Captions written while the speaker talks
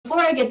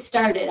I get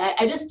started,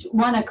 I just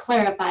want to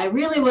clarify,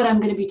 really what I'm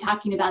going to be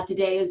talking about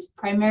today is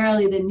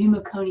primarily the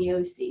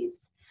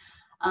pneumoconioses.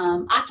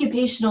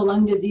 Occupational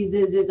lung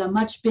diseases is a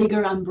much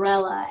bigger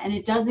umbrella, and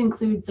it does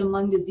include some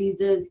lung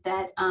diseases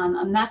that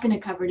I'm not going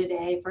to cover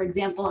today. For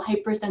example,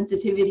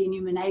 hypersensitivity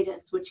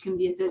pneumonitis, which can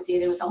be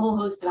associated with a whole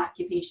host of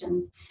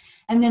occupations,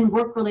 and then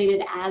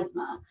work-related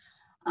asthma.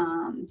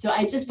 So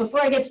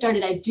before I get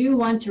started, I do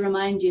want to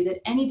remind you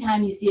that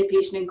anytime you see a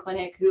patient in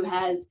clinic who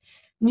has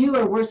new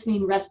or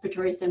worsening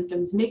respiratory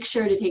symptoms, make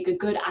sure to take a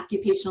good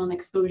occupational and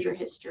exposure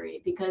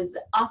history, because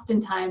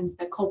oftentimes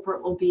the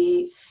culprit will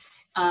be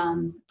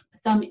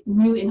some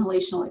new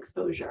inhalational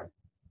exposure.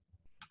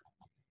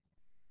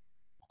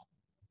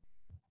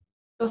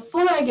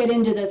 Before I get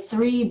into the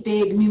three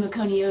big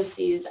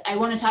pneumoconioses, I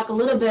want to talk a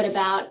little bit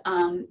about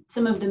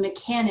some of the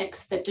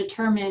mechanics that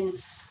determine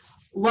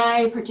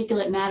why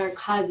particulate matter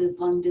causes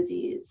lung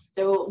disease.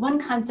 So one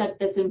concept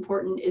that's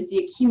important is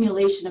the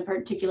accumulation of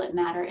particulate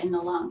matter in the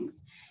lungs.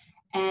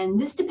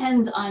 And this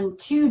depends on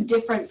two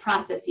different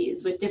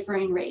processes with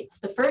differing rates.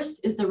 The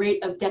first is the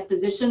rate of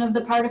deposition of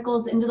the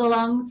particles into the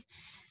lungs.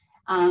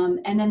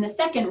 And then the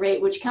second rate,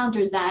 which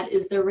counters that,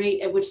 is the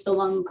rate at which the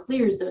lung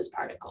clears those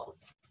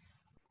particles.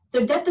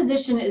 So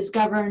deposition is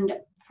governed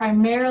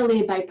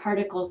primarily by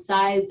particle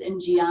size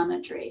and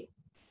geometry.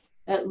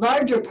 That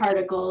larger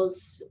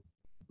particles,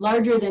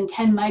 larger than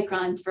 10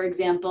 microns, for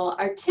example,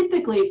 are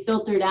typically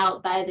filtered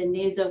out by the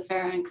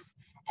nasopharynx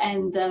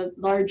and the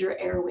larger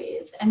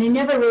airways, and they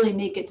never really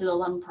make it to the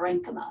lung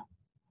parenchyma.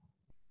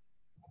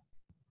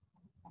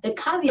 The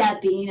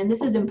caveat being, and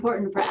this is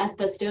important for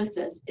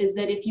asbestosis, is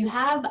that if you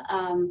have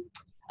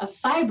a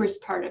fibrous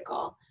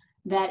particle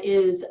that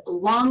is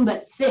long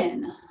but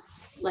thin,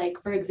 like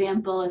for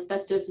example,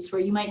 asbestosis where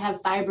you might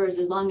have fibers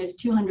as long as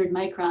 200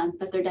 microns,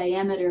 but their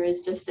diameter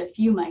is just a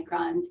few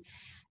microns,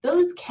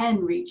 those can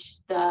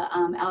reach the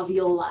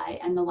alveoli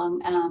and the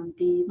lung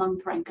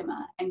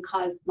parenchyma and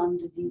cause lung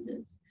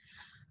diseases.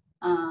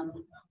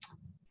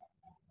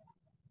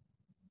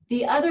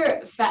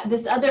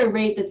 This other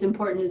rate that's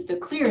important is the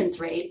clearance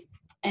rate,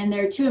 and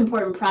there are two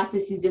important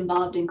processes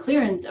involved in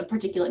clearance of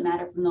particulate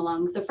matter from the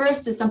lungs. The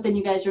first is something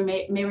you guys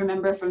may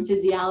remember from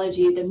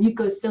physiology, the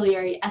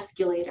mucociliary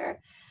escalator.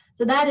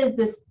 So that is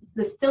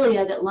the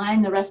cilia that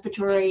line the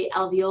respiratory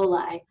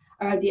alveoli,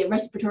 or the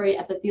respiratory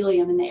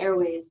epithelium in the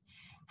airways,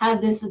 have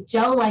this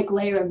gel-like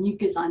layer of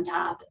mucus on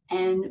top,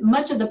 and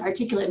much of the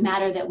particulate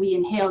matter that we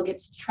inhale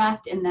gets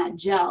trapped in that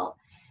gel.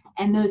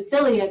 And those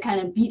cilia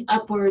kind of beat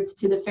upwards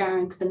to the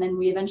pharynx, and then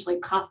we eventually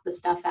cough the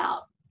stuff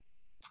out.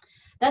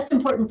 That's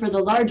important for the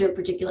larger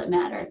particulate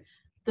matter.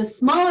 The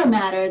smaller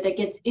matter that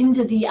gets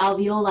into the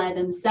alveoli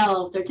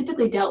themselves are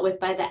typically dealt with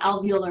by the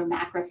alveolar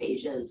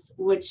macrophages,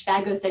 which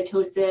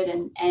phagocytose it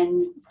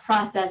and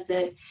process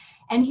it.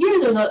 And here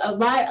there's a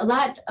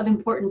lot of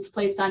importance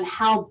placed on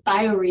how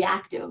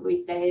bioreactive,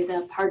 we say,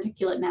 the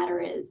particulate matter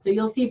is. So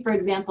you'll see, for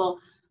example,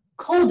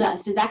 coal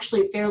dust is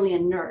actually fairly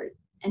inert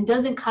and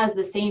doesn't cause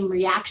the same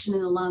reaction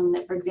in the lung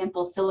that, for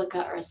example,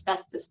 silica or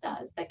asbestos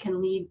does, that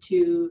can lead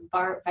to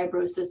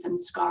fibrosis and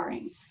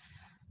scarring.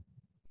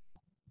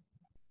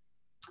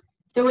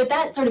 So with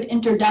that sort of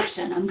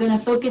introduction, I'm going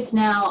to focus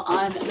now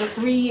on the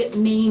three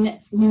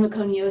main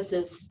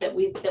pneumoconiosis that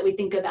we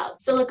think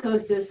about: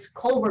 silicosis,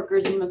 coal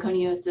workers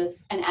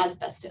pneumoconiosis, and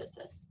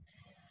asbestosis.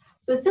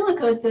 So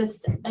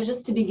silicosis,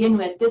 just to begin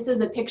with, this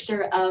is a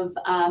picture of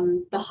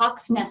the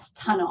Hawk's Nest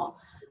Tunnel,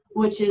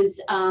 which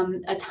is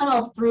a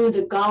tunnel through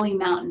the Gauley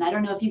Mountain. I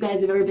don't know if you guys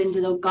have ever been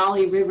to the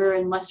Gauley River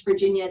in West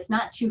Virginia. It's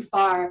not too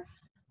far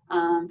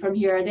from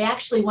here. They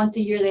actually, once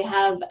a year, they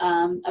have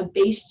a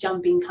base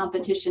jumping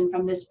competition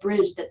from this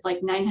bridge that's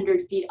like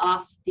 900 feet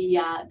off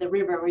the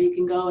river, where you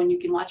can go and you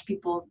can watch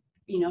people,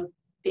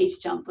 base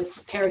jump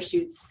with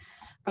parachutes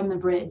from the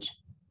bridge.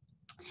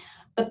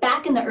 But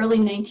back in the early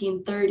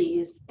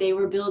 1930s, they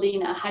were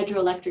building a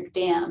hydroelectric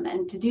dam,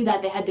 and to do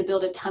that, they had to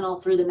build a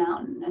tunnel through the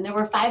mountain. And there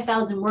were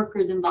 5,000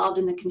 workers involved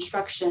in the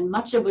construction,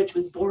 much of which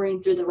was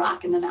boring through the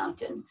rock in the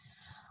mountain.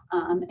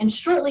 And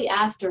shortly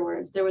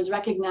afterwards, there was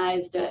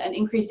recognized an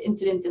increased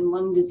incidence in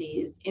lung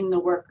disease in the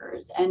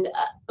workers, and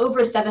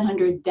over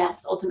 700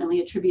 deaths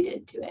ultimately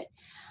attributed to it.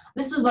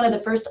 This was one of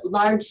the first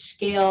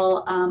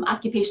large-scale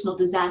occupational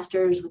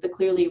disasters with a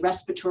clearly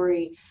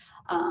respiratory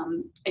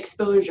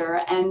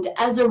exposure, and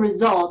as a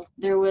result,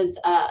 there was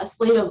a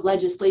slate of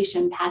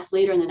legislation passed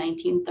later in the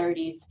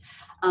 1930s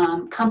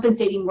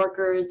compensating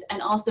workers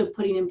and also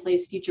putting in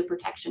place future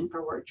protection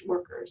for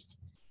workers.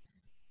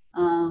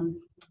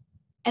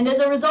 And as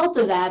a result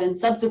of that and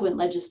subsequent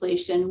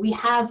legislation, we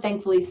have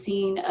thankfully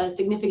seen a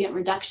significant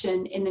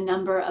reduction in the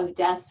number of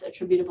deaths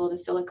attributable to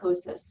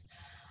silicosis.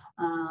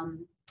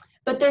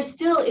 But there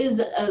still is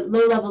a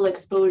low-level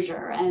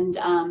exposure,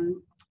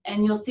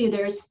 and you'll see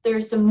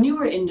there's some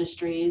newer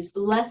industries,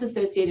 less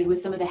associated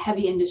with some of the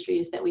heavy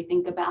industries that we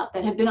think about,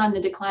 that have been on the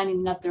decline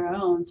and of their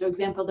own. So, for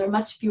example, there are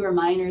much fewer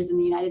miners in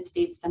the United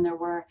States than there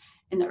were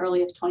in the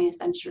early 20th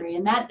century,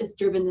 and that has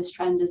driven this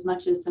trend as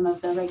much as some of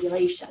the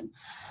regulation.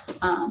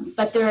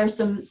 But there are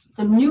some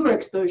newer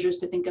exposures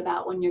to think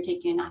about when you're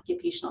taking an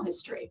occupational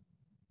history.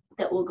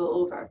 that we'll go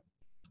over.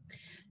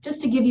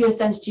 Just to give you a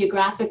sense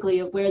geographically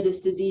of where this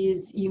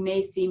disease, you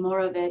may see more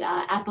of it,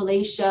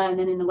 Appalachia and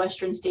then in the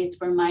western states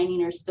where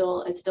mining is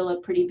still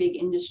a pretty big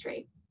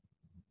industry.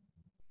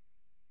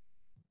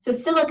 So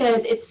silica,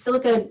 it's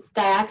silica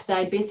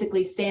dioxide,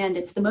 basically sand.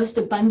 It's the most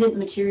abundant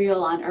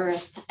material on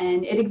Earth,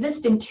 and it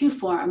exists in two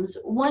forms.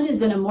 One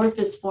is an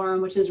amorphous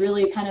form, which is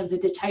really kind of the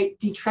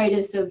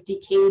detritus of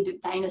decayed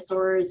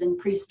dinosaurs and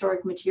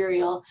prehistoric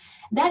material.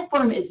 That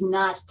form is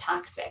not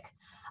toxic,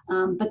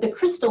 but the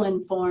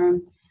crystalline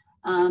form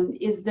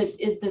is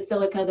the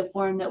silica, the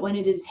form that when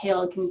it is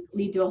inhaled can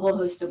lead to a whole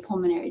host of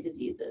pulmonary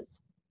diseases.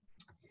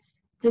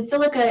 So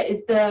silica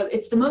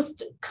is the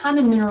most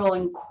common mineral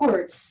in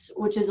quartz,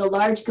 which is a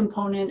large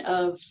component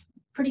of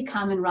pretty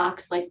common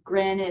rocks like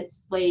granite,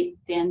 slate,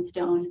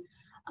 sandstone,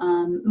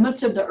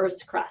 much of the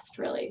Earth's crust,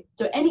 really.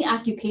 So any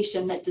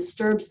occupation that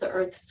disturbs the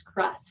Earth's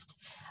crust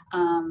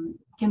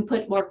can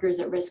put workers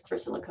at risk for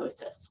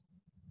silicosis.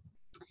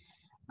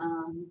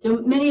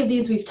 So many of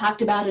these we've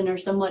talked about and are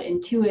somewhat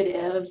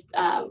intuitive,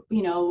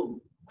 you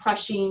know,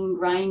 crushing,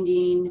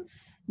 grinding,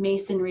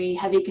 masonry,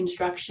 heavy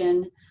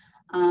construction,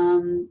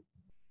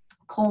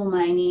 coal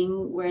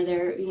mining, where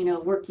they're, you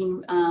know,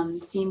 working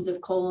seams of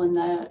coal in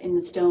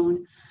the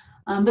stone.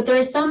 But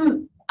there are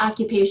some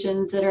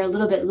occupations that are a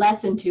little bit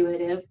less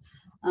intuitive.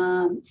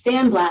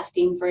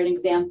 Sandblasting, for an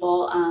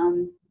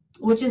example,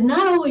 which is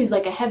not always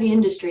like a heavy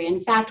industry.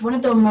 In fact, one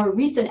of the more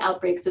recent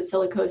outbreaks of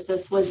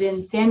silicosis was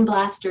in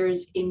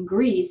sandblasters in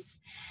Greece.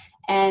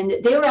 And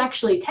they were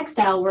actually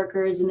textile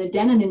workers in the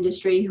denim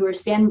industry who were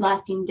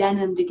sandblasting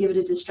denim to give it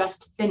a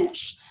distressed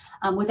finish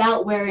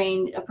without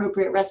wearing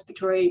appropriate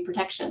respiratory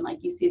protection, like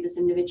you see this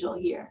individual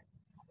here.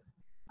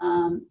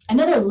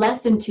 Another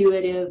less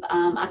intuitive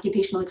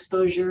occupational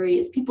exposure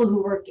is people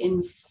who work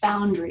in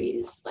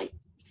foundries, like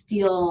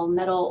steel,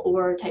 metal,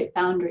 ore type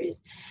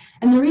foundries.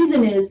 And the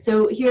reason is,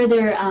 so here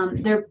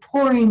they're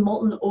pouring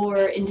molten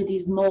ore into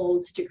these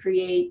molds to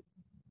create,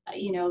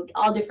 you know,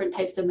 all different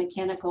types of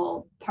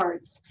mechanical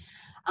parts.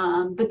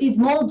 But these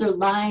molds are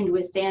lined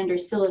with sand or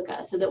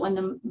silica so that when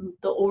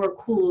the ore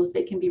cools,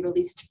 they can be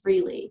released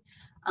freely.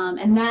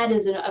 And that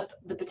is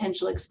the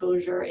potential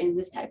exposure in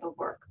this type of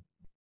work.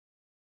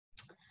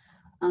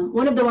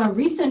 One of the more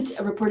recent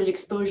reported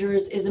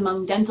exposures is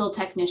among dental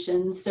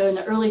technicians. So in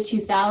the early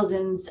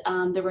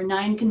 2000s, there were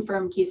 9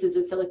 confirmed cases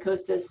of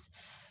silicosis,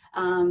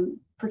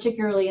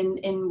 particularly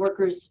in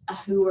workers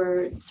who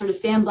were sort of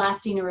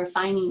sandblasting or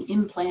refining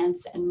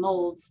implants and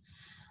molds.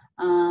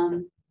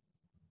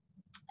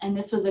 And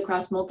this was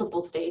across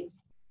multiple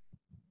states.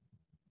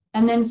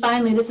 And then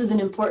finally, this is an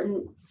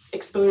important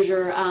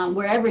exposure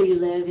wherever you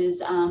live,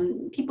 is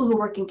people who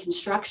work in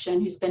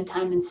construction who spend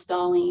time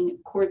installing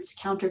quartz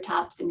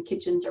countertops in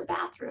kitchens or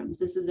bathrooms.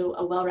 This is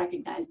a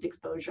well-recognized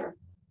exposure.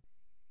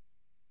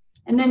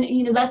 And then,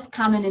 you know, less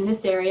common in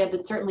this area,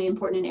 but certainly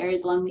important in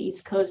areas along the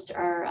East Coast,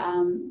 are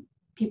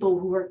people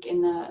who work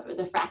in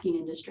the fracking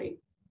industry.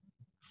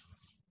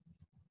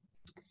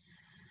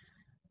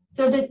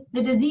 So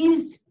the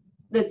disease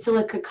that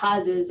silica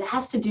causes, it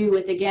has to do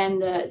with, again,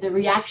 the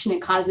reaction it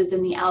causes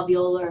in the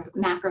alveolar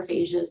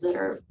macrophages that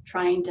are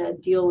trying to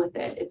deal with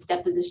its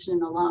deposition in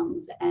the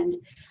lungs. And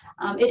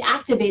it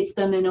activates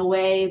them in a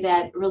way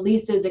that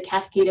releases a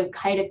cascade of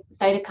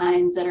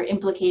cytokines that are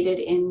implicated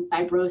in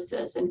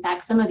fibrosis. In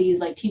fact, some of these,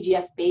 like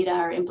TGF-beta,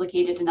 are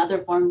implicated in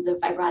other forms of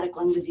fibrotic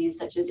lung disease,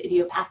 such as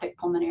idiopathic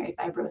pulmonary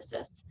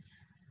fibrosis.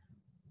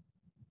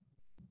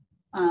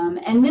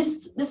 And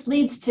this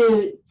leads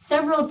to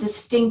several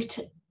distinct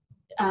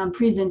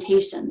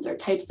presentations or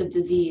types of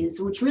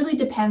disease, which really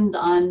depends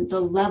on the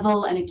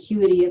level and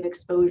acuity of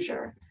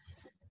exposure.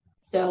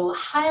 So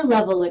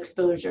high-level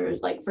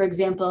exposures, like for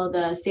example,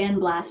 the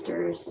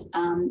sandblasters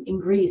in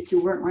Greece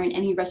who weren't wearing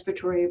any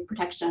respiratory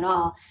protection at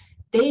all,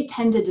 they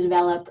tend to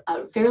develop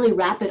a fairly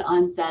rapid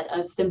onset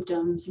of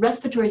symptoms,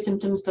 respiratory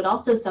symptoms, but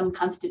also some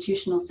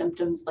constitutional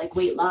symptoms like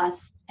weight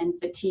loss and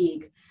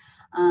fatigue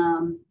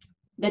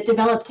that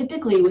develop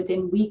typically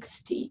within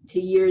weeks to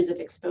years of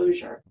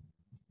exposure.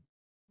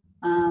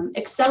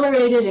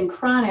 Accelerated and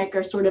chronic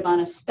are sort of on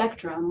a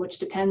spectrum, which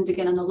depends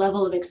again on the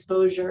level of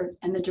exposure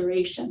and the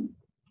duration,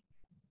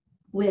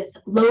 with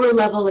lower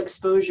level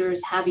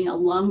exposures having a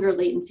longer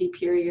latency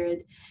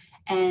period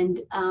and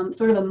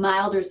sort of a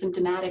milder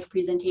symptomatic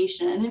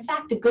presentation. And in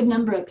fact, a good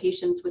number of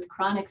patients with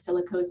chronic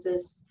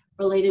silicosis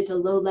related to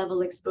low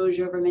level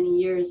exposure over many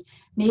years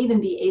may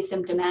even be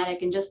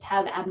asymptomatic and just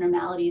have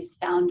abnormalities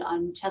found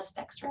on chest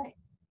X-ray.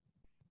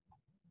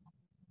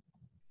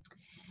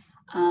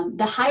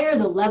 The higher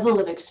the level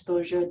of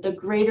exposure, the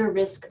greater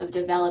risk of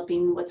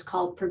developing what's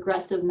called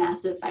progressive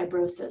massive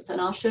fibrosis.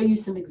 And I'll show you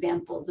some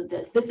examples of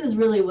this. This is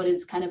really what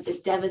is kind of the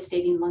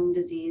devastating lung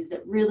disease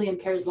that really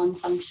impairs lung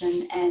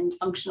function and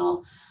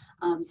functional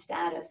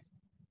status.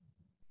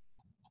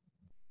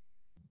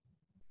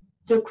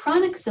 So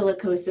chronic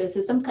silicosis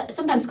is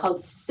sometimes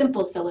called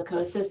simple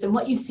silicosis. And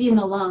what you see in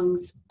the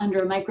lungs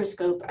under a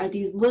microscope are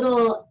these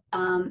little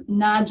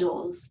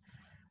nodules,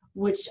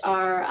 which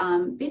are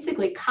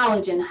basically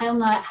collagen,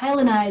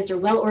 hyalinized or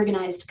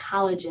well-organized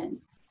collagen.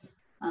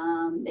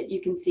 that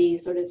you can see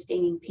sort of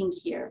staining pink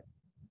here,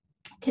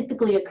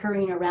 typically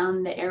occurring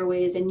around the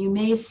airways. And you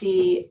may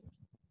see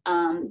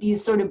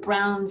these sort of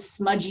brown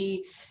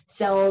smudgy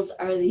cells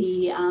are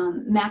the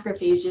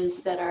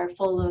macrophages that are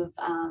full of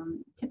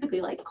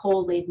typically like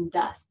coal-laden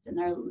dust, and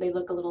they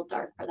look a little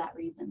dark for that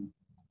reason.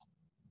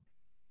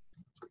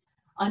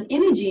 On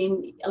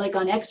imaging, like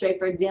on X-ray,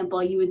 for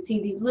example, you would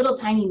see these little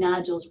tiny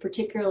nodules,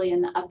 particularly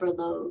in the upper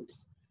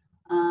lobes.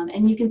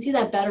 And you can see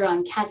that better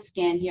on CAT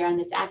scan here on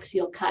this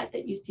axial cut,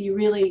 that you see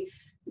really,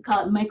 we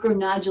call it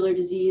micronodular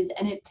disease,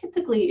 and it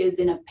typically is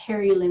in a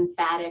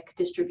perilymphatic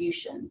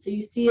distribution. So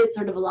you see it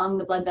sort of along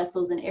the blood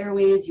vessels and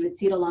airways, you would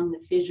see it along the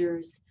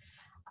fissures.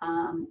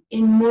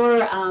 In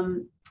more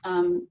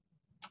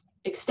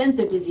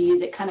extensive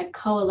disease, it kind of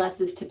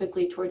coalesces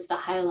typically towards the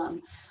hilum.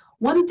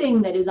 One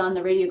thing that is on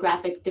the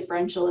radiographic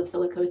differential of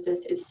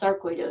silicosis is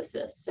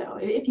sarcoidosis. So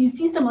if you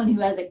see someone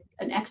who has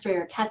an X-ray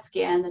or CAT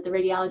scan that the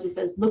radiologist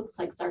says looks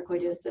like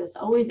sarcoidosis,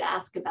 always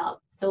ask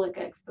about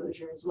silica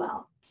exposure as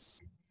well.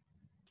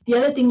 The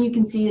other thing you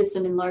can see is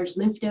some enlarged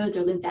lymph nodes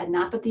or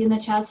lymphadenopathy in the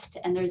chest,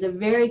 and there's a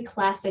very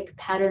classic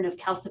pattern of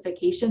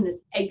calcification, this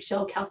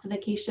eggshell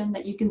calcification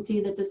that you can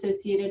see that's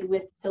associated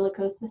with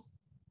silicosis.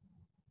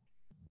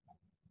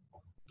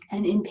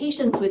 And in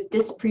patients with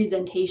this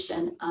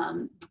presentation,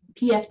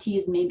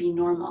 PFTs may be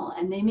normal,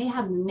 and they may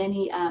have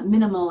many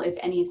minimal, if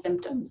any,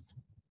 symptoms.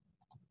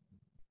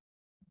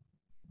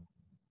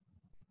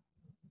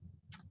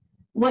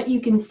 What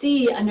you can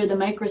see under the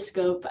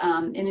microscope,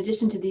 in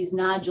addition to these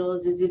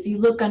nodules, is if you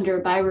look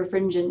under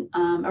birefringent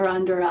or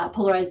under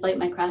polarized light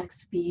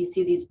microscopy, you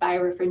see these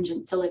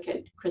birefringent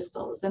silicate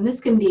crystals. And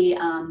this can be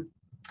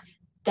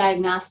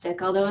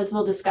diagnostic, although as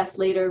we'll discuss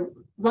later,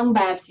 lung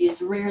biopsy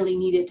is rarely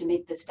needed to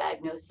make this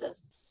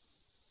diagnosis.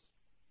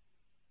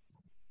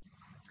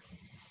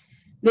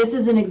 This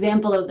is an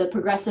example of the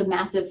progressive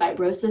massive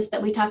fibrosis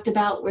that we talked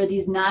about, where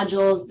these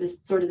nodules, this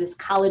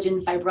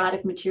collagen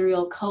fibrotic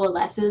material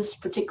coalesces,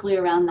 particularly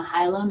around the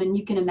hilum, and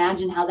you can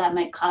imagine how that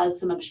might cause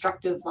some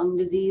obstructive lung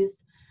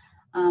disease,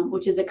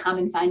 which is a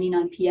common finding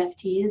on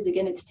PFTs.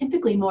 Again, it's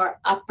typically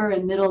more upper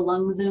and middle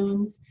lung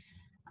zones,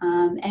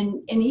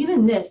 and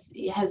even this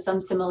has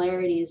some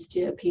similarities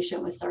to a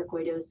patient with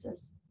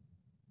sarcoidosis.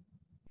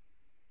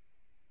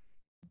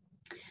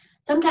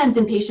 Sometimes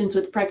in patients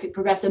with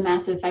progressive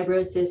massive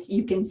fibrosis,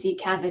 you can see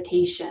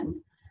cavitation.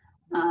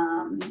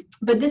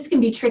 But this can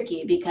be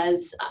tricky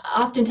because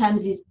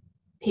oftentimes these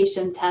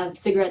patients have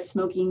cigarette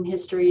smoking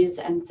histories,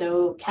 and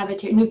so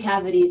new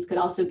cavities could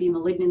also be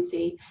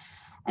malignancy.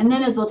 And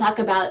then as we'll talk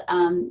about,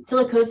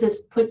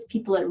 silicosis puts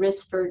people at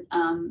risk for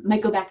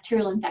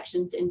mycobacterial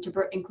infections,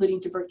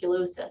 including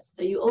tuberculosis.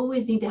 So you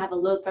always need to have a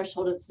low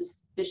threshold of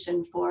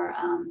suspicion for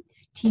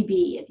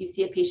TB if you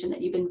see a patient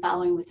that you've been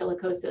following with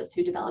silicosis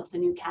who develops a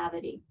new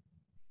cavity.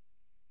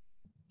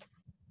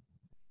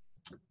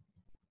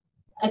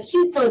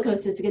 Acute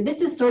silicosis, again,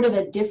 this is sort of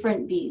a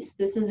different beast.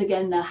 This is,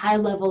 again, the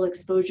high-level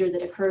exposure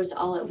that occurs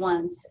all at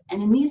once.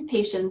 And in these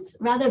patients,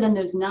 rather than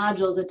those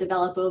nodules that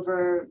develop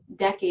over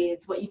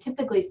decades, what you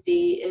typically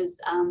see is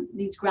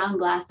these ground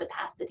glass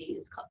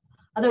opacities,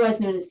 otherwise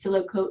known as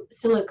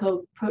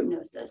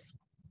silicoproteinosis.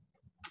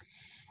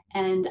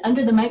 And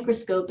under the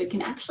microscope, it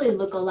can actually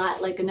look a lot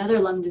like another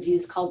lung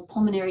disease called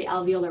pulmonary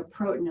alveolar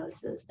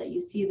proteinosis, that you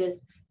see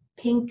this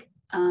pink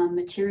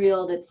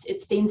material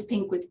it stains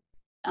pink with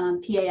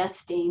PAS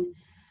stain,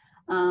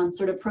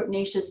 sort of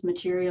proteinaceous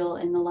material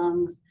in the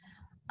lungs.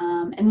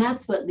 And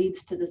that's what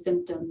leads to the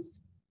symptoms.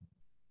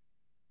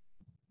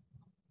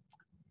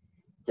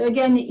 So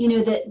again, you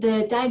know,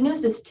 the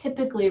diagnosis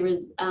typically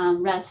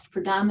rests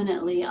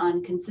predominantly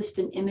on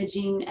consistent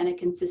imaging and a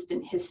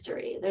consistent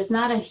history. There's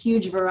not a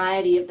huge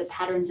variety of the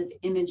patterns of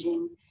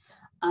imaging,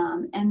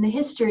 and the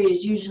history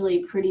is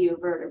usually pretty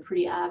overt or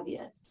pretty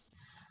obvious,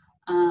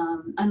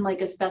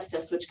 unlike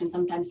asbestos, which can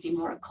sometimes be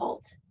more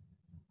occult.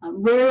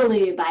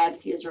 Rarely a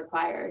biopsy is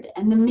required,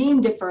 and the main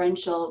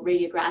differential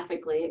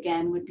radiographically,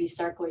 again, would be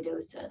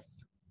sarcoidosis.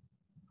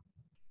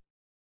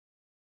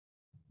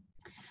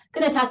 I'm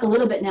going to talk a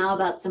little bit now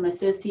about some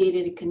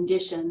associated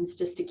conditions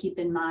just to keep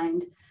in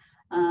mind.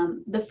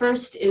 The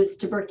first is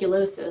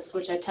tuberculosis,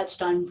 which I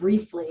touched on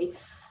briefly.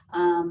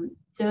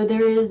 So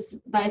there is,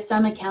 by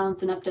some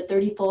accounts, an up to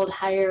 30-fold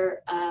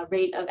higher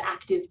rate of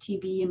active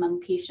TB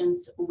among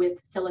patients with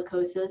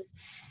silicosis.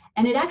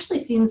 And it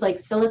actually seems like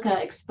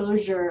silica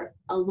exposure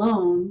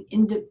alone,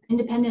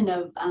 independent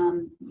of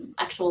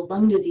actual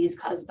lung disease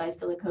caused by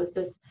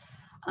silicosis,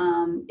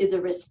 is a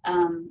risk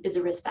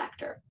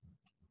factor.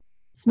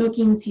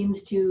 Smoking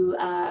seems to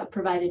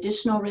provide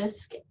additional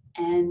risk,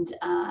 and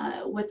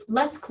what's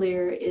less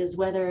clear is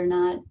whether or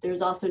not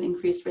there's also an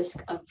increased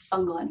risk of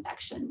fungal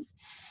infections.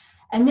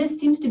 And this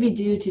seems to be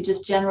due to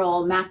just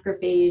general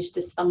macrophage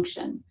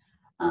dysfunction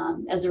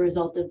as a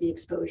result of the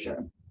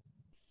exposure.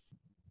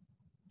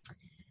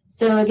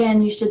 So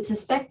again, you should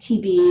suspect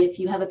TB if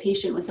you have a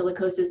patient with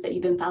silicosis that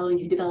you've been following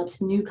who develops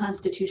new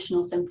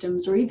constitutional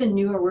symptoms or even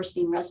new or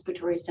worsening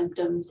respiratory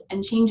symptoms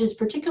and changes,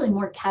 particularly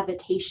more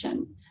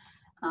cavitation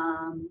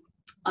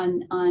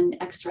on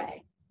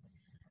X-ray.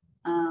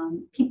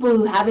 People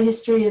who have a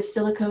history of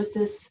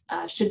silicosis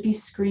should be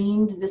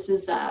screened. This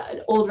is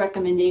an old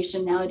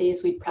recommendation.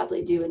 Nowadays, we'd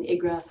probably do an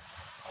IGRA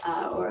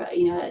or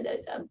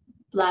a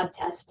lab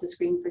test to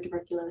screen for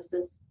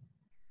tuberculosis.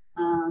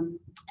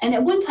 And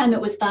at one time,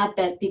 it was thought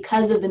that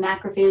because of the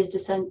macrophage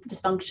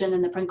dysfunction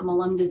and the parenchymal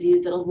lung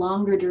disease, that a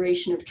longer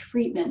duration of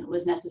treatment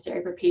was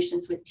necessary for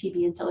patients with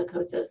TB and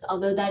silicosis,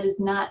 although that is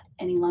not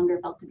any longer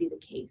felt to be the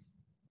case.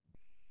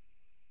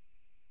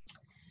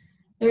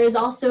 There is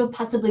also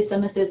possibly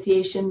some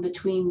association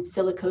between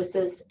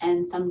silicosis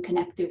and some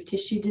connective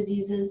tissue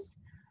diseases.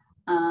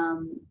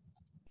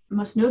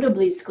 Most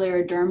notably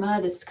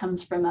scleroderma. This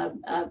comes from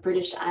a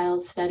British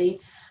Isles study,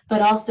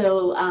 but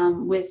also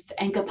with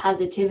ANCA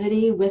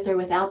positivity, with or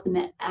without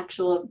the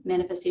actual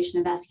manifestation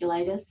of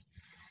vasculitis,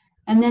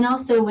 and then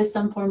also with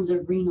some forms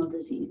of renal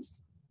disease.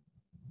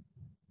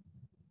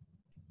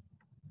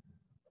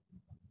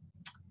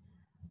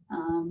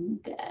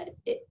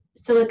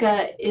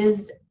 Silica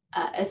is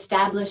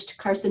established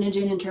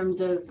carcinogen in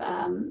terms of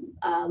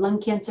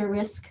lung cancer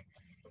risk.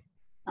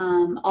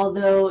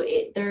 Although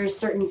there are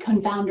certain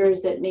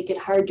confounders that make it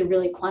hard to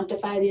really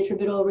quantify the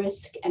attributable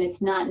risk, and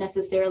it's not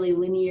necessarily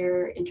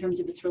linear in terms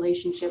of its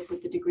relationship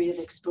with the degree of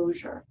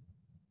exposure.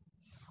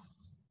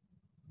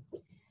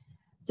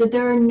 So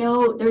there are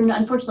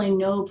unfortunately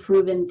no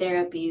proven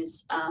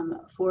therapies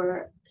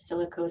for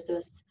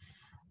silicosis.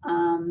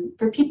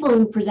 For people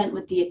who present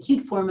with the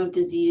acute form of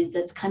disease,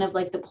 that's kind of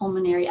like the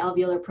pulmonary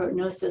alveolar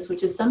proteinosis,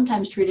 which is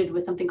sometimes treated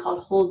with something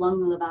called whole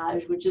lung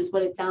lavage, which is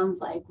what it sounds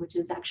like, which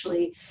is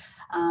actually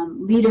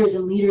liters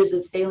and liters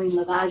of saline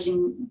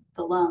lavaging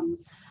the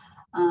lungs.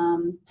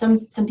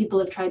 Some people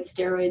have tried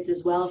steroids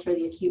as well for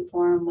the acute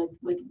form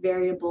with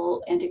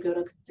variable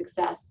anecdotal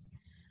success.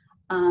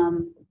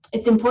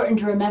 It's important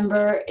to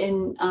remember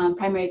in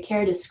primary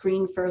care to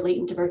screen for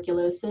latent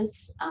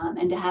tuberculosis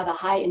and to have a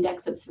high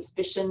index of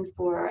suspicion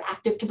for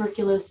active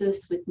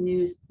tuberculosis with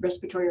new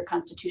respiratory or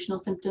constitutional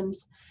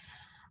symptoms.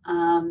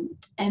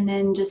 And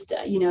then just,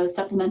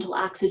 supplemental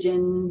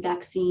oxygen,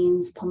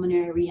 vaccines,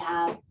 pulmonary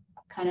rehab,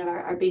 kind of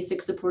our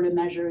basic supportive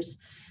measures.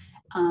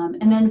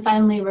 And then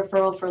finally,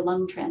 referral for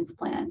lung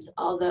transplant,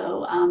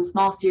 although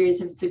small series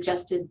have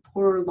suggested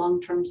poorer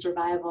long-term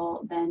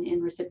survival than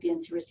in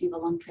recipients who receive a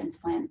lung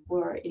transplant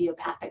for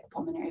idiopathic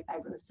pulmonary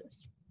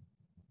fibrosis.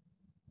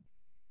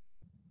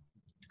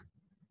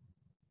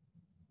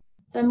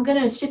 So I'm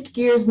going to shift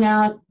gears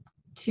now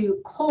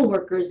to coal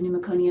workers'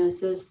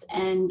 pneumoconiosis,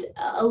 and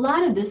a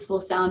lot of this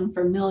will sound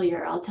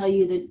familiar. I'll tell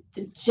you that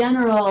the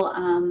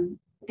general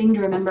thing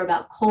to remember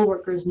about coal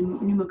workers'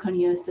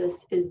 pneumoconiosis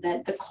is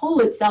that the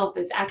coal itself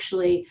is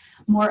actually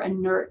more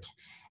inert,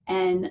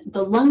 and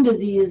the lung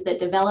disease that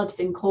develops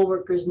in coal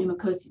workers'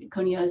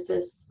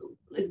 pneumoconiosis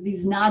is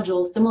these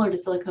nodules similar to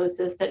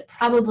silicosis that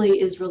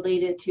probably is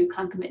related to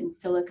concomitant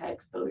silica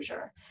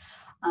exposure.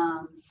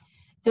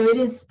 So it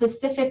is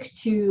specific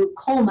to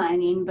coal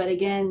mining, but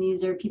again,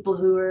 these are people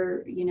who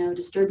are,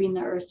 disturbing the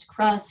Earth's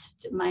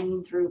crust,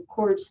 mining through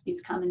quartz,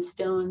 these common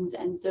stones,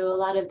 and so a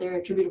lot of their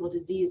attributable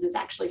disease is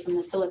actually from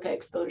the silica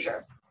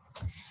exposure.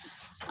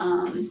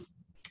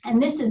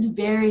 And this is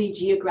very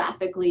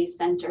geographically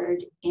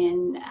centered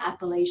in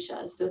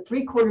Appalachia. So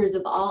 3/4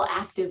 of all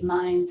active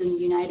mines in the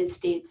United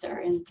States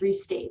are in 3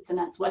 states, and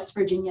that's West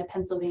Virginia,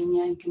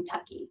 Pennsylvania, and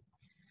Kentucky.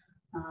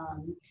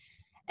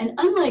 And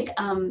unlike,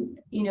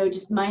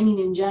 just mining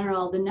in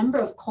general, the number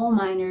of coal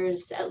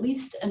miners, at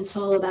least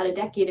until about a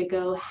decade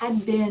ago,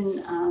 had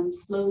been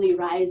slowly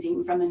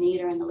rising from a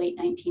nadir in the late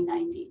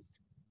 1990s.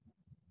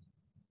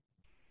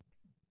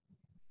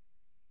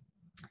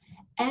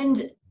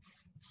 And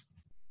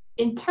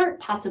in part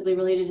possibly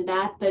related to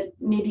that, but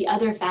maybe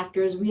other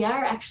factors, we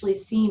are actually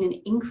seeing an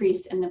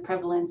increase in the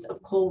prevalence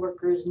of coal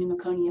workers'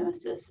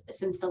 pneumoconiosis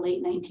since the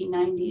late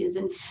 1990s.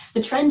 And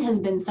the trend has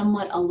been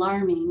somewhat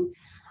alarming.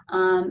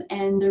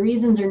 And the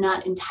reasons are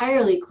not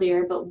entirely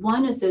clear, but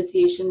one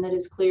association that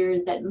is clear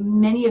is that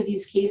many of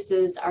these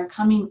cases are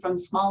coming from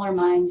smaller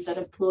mines that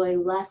employ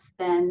less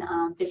than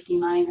 50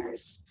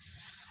 miners.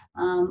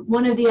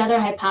 One of the other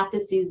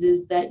hypotheses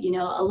is that,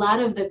 a lot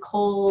of the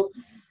coal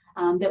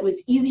that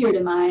was easier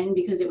to mine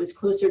because it was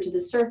closer to the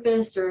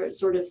surface or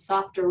sort of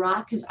softer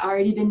rock has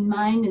already been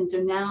mined. And so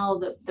now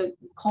the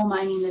coal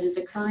mining that is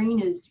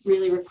occurring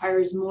really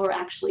requires more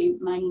actually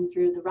mining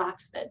through the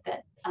rocks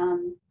that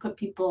put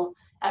people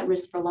at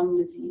risk for lung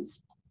disease.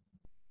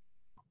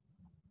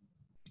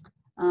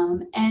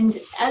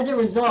 And as a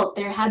result,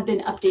 there have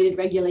been updated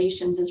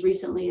regulations as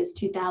recently as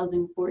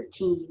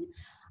 2014.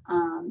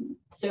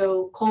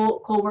 So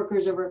coal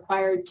workers are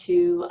required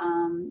to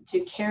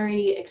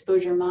carry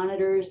exposure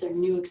monitors or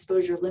new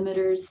exposure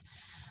limiters.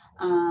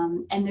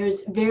 And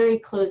there's very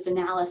close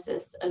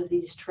analysis of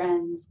these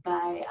trends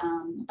by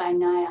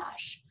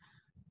NIOSH.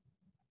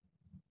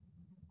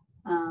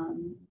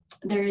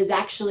 There is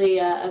actually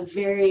a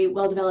very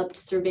well-developed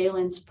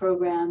surveillance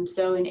program.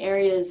 So in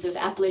areas of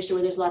Appalachia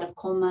where there's a lot of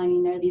coal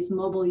mining, there are these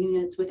mobile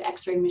units with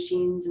X-ray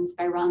machines and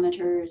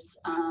spirometers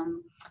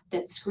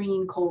that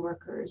screen coal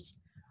workers.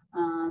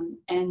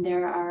 And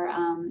there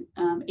are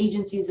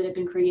agencies that have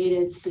been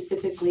created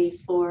specifically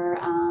for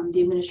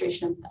the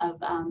administration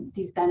of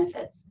these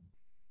benefits.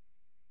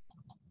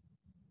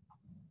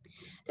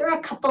 There are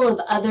a couple of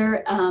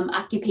other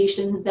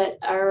occupations that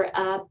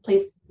are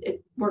place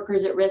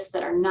workers at risk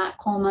that are not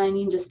coal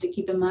mining, just to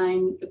keep in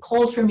mind.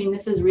 Coal trimming,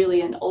 this is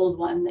really an old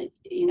one that,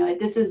 you know,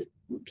 this is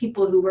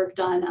people who worked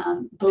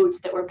on boats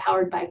that were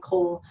powered by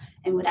coal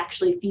and would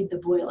actually feed the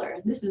boiler.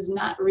 This is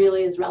not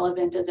really as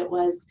relevant as it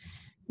was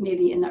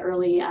maybe in the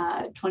early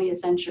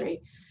 20th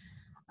century.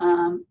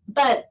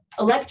 But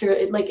like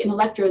in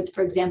electrodes,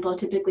 for example,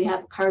 typically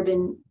have a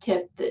carbon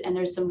tip and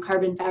there's some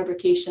carbon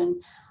fabrication.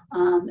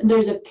 And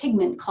there's a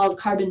pigment called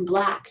carbon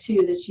black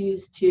too that's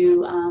used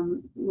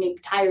to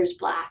make tires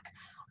black.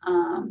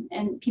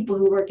 And people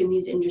who work in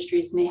these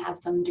industries may have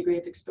some degree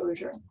of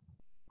exposure.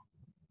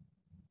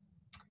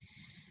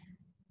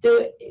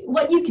 So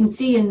what you can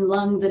see in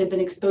lungs that have been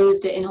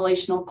exposed to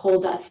inhalational coal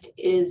dust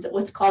is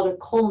what's called a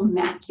coal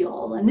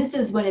macule. And this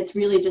is when it's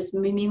really just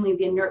mainly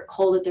the inert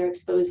coal that they're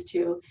exposed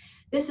to.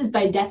 This is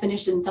by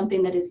definition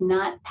something that is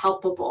not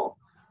palpable.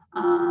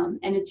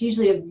 And it's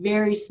usually a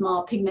very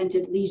small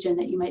pigmented lesion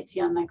that you might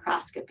see on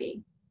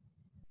microscopy.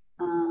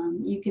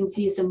 You can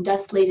see some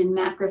dust-laden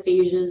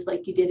macrophages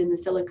like you did in the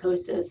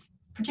silicosis,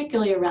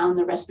 particularly around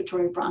the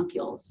respiratory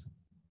bronchioles.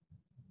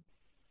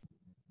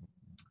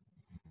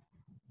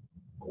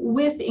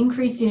 With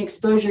increasing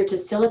exposure to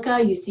silica,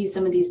 you see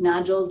some of these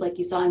nodules like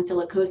you saw in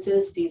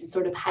silicosis, these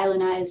sort of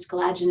hyalinized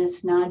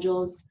collagenous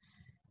nodules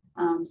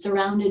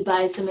surrounded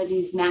by some of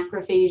these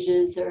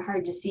macrophages. They're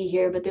hard to see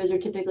here, but those are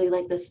typically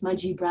like the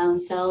smudgy brown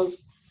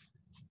cells.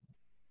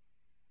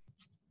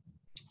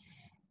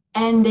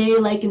 And they,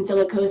 like in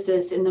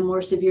silicosis, in the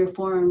more severe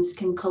forms,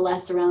 can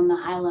coalesce around the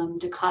hilum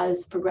to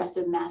cause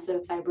progressive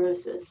massive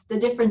fibrosis. The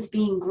difference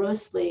being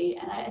grossly,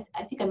 and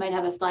I think I might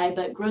have a slide,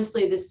 but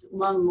grossly this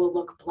lung will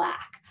look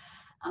black.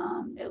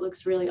 It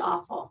looks really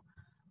awful.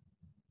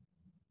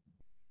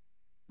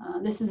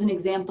 This is an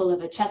example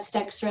of a chest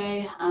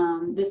x-ray.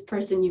 This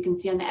person, you can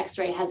see on the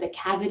x-ray, has a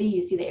cavity.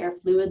 You see the air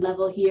fluid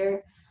level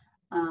here.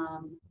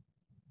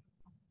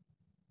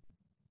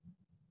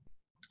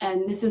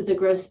 And this is the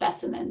gross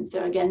specimen.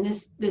 So again,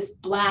 this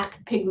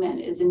black pigment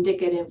is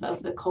indicative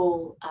of the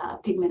coal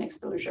pigment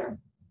exposure.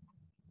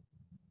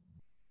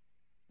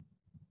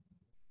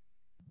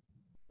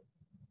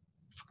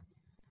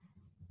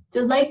 So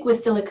like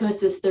with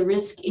silicosis, the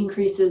risk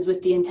increases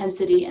with the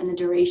intensity and the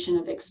duration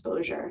of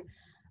exposure.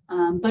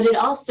 But it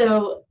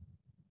also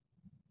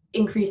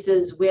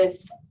increases with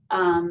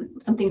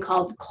something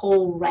called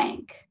coal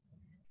rank,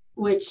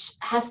 which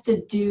has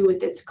to do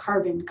with its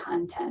carbon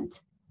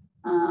content.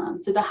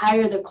 So the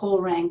higher the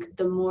coal rank,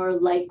 the more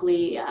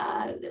likely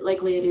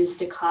it is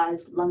to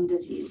cause lung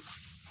disease.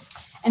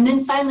 And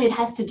then finally, it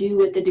has to do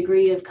with the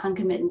degree of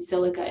concomitant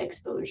silica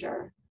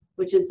exposure,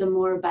 which is the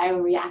more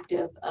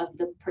bioreactive of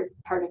the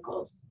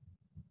particles.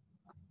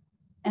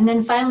 And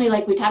then finally,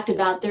 like we talked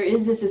about, there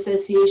is this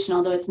association,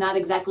 although it's not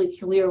exactly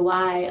clear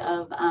why,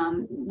 of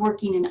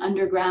working in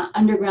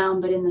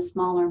underground, but in the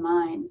smaller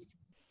mines.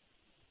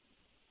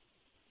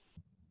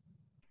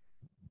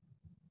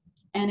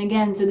 And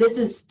again, so this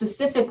is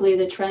specifically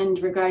the trend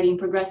regarding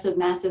progressive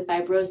massive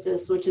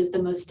fibrosis, which is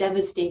the most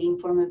devastating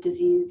form of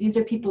disease. These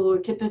are people who are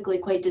typically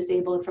quite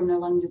disabled from their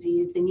lung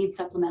disease. They need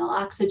supplemental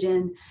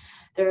oxygen.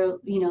 They're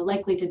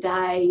likely to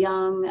die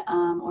young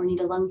or need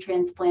a lung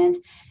transplant.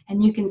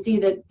 And you can see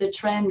that the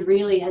trend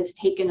really has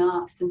taken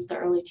off since the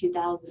early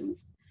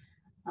 2000s,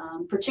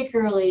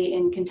 particularly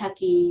in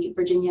Kentucky,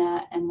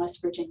 Virginia, and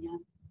West Virginia.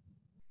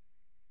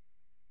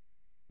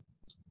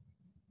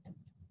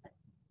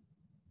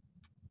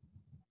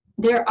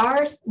 There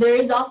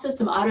is also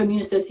some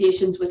autoimmune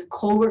associations with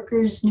coal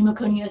workers'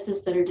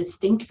 pneumoconiosis that are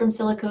distinct from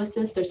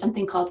silicosis. There's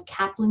something called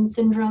Kaplan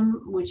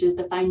syndrome, which is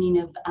the finding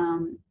of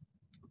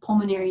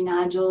pulmonary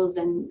nodules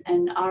and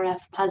RF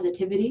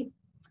positivity.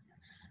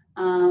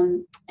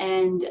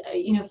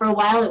 For a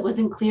while, it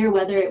wasn't clear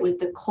whether it was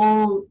the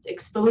coal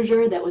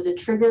exposure that was a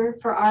trigger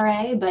for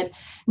RA, but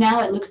now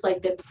it looks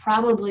like that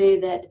probably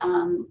that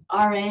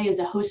RA is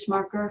a host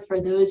marker for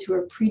those who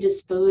are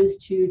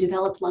predisposed to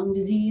develop lung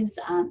disease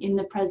in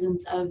the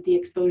presence of the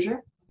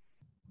exposure.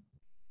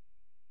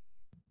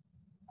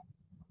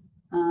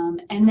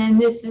 And then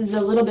this is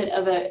a little bit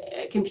of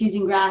a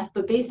confusing graph,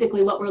 but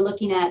basically what we're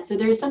looking at, so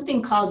there's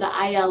something called the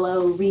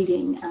ILO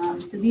reading.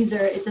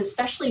 It's a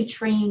specially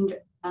trained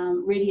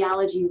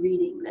radiology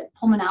reading that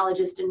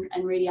pulmonologists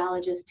and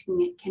radiologists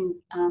can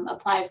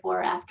apply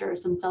for after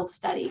some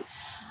self-study,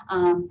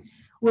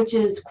 which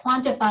is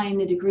quantifying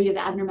the degree of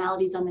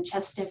abnormalities on the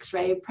chest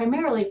x-ray,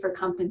 primarily for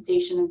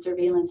compensation and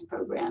surveillance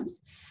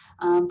programs.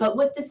 But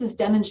what this is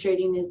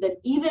demonstrating is that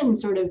even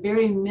sort of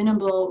very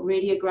minimal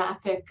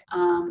radiographic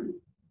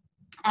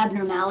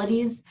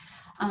abnormalities,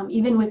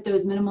 even with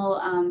those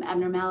minimal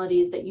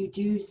abnormalities, that you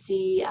do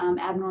see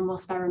abnormal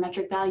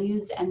spirometric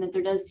values, and that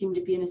there does seem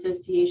to be an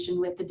association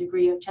with the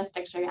degree of chest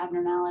x-ray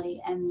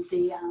abnormality and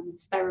the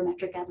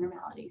spirometric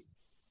abnormalities.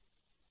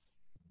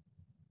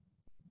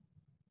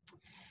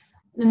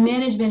 The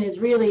management is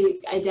really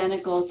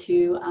identical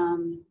to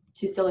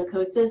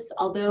silicosis,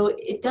 although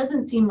it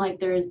doesn't seem like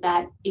there is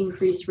that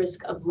increased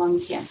risk of lung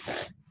cancer.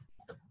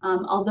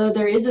 Although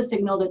there is a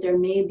signal that there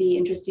may be,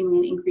 interestingly,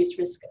 an increased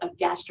risk of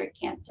gastric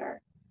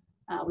cancer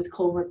with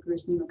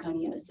co-workers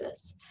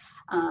pneumoconiosis.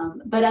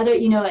 But other,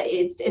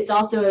 it's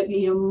also,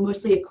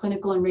 mostly a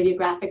clinical and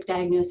radiographic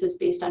diagnosis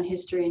based on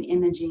history and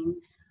imaging.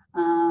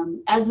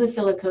 As with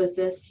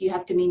silicosis, you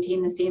have to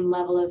maintain the same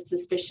level of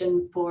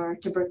suspicion for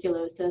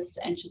tuberculosis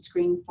and should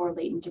screen for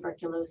latent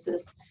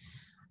tuberculosis.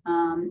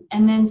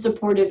 And then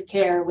supportive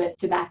care with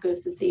tobacco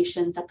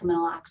cessation,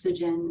 supplemental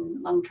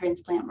oxygen, lung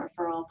transplant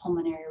referral,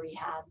 pulmonary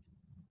rehab.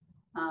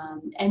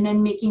 And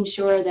then making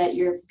sure that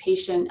your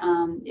patient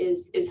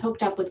is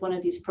hooked up with one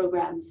of these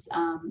programs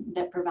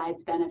that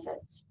provides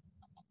benefits.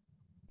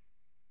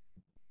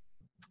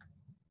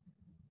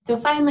 So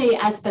finally,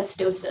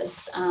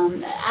 asbestosis.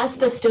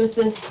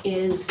 Asbestosis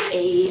is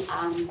a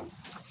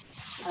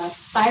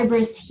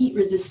fibrous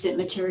heat-resistant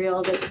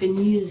material that's been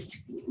used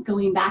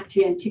going back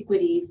to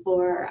antiquity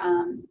for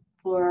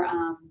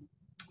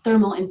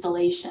thermal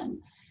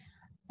insulation.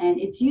 And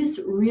its use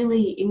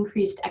really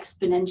increased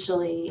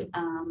exponentially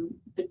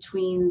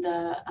between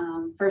the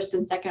First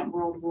and Second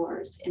World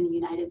Wars in the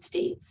United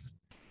States.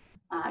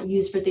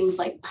 Used for things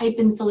like pipe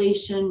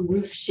insulation,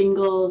 roof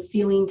shingles,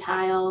 ceiling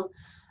tile.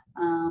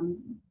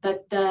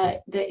 But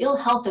the ill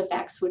health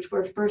effects, which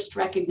were first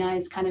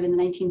recognized kind of in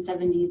the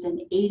 1970s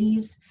and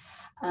 80s,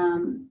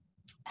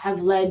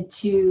 have led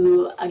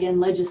to, again,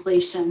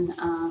 legislation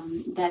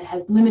that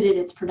has limited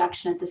its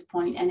production at this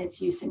point and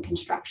its use in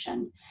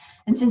construction.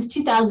 And since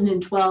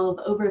 2012,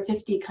 over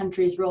 50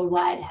 countries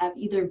worldwide have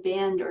either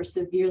banned or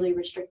severely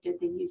restricted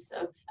the use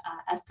of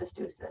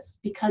asbestosis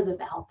because of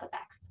the health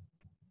effects.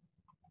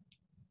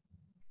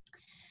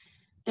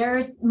 There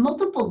are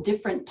multiple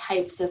different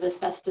types of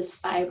asbestos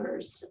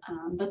fibers,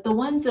 but the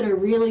ones that are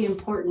really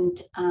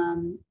important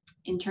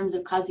in terms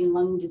of causing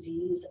lung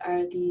disease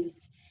are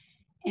these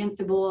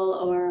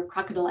amphibole or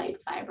crocodylite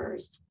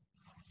fibers.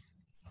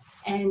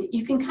 And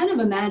you can kind of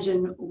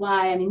imagine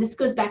why. I mean, this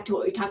goes back to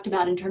what we talked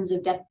about in terms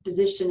of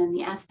deposition and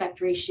the aspect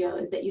ratio,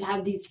 is that you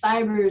have these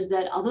fibers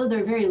that, although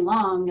they're very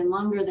long and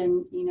longer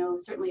than,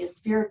 certainly a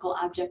spherical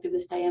object of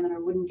this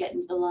diameter wouldn't get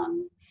into the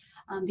lungs,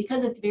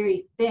 because it's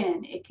very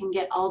thin, it can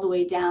get all the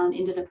way down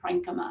into the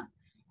parenchyma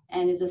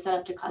and is a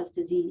setup to cause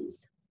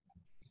disease.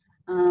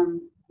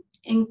 And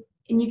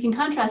you can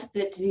contrast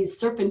that to these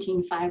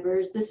serpentine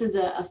fibers. This is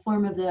a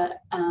form of the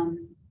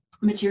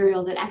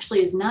material that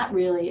actually is not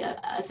really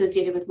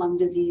associated with lung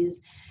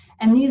disease.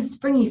 And these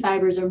springy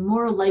fibers are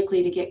more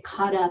likely to get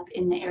caught up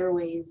in the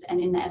airways and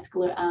in the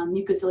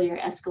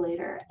mucociliary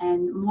escalator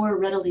and more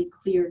readily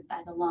cleared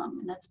by the lung.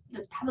 And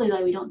that's probably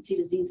why we don't see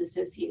disease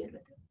associated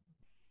with it.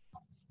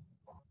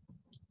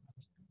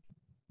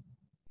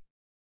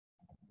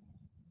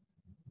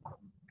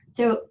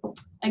 So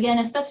again,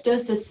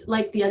 asbestosis,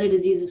 like the other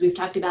diseases we've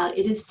talked about,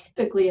 it is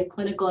typically a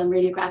clinical and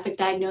radiographic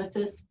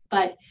diagnosis,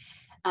 but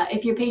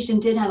if your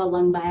patient did have a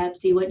lung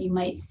biopsy, what you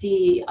might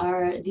see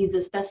are these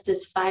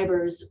asbestos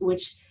fibers,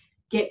 which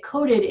get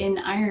coated in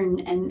iron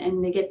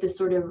and they get this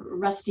sort of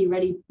rusty,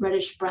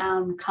 reddish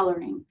brown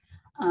coloring.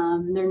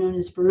 They're known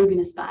as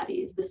ferruginous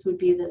bodies. This would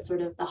be the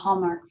sort of the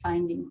hallmark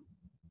finding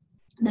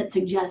that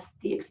suggests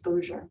the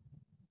exposure.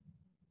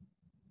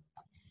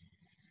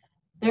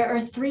 There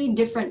are 3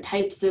 different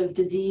types of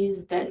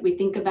disease that we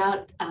think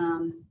about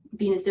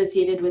being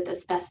associated with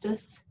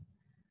asbestos.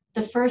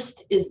 The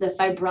first is the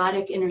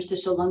fibrotic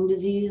interstitial lung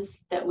disease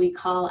that we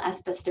call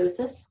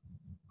asbestosis.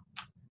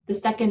 The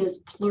second is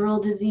pleural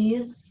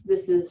disease.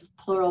 This is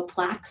pleural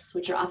plaques,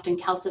 which are often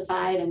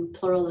calcified, and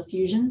pleural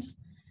effusions.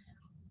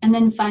 And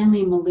then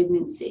finally,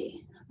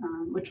 malignancy,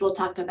 which we'll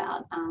talk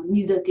about.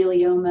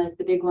 Mesothelioma is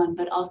the big one,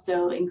 but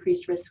also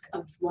increased risk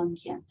of lung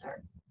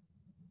cancer.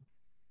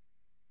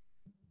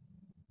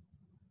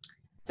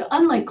 So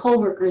unlike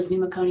coal workers'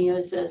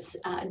 pneumoconiosis,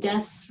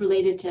 deaths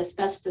related to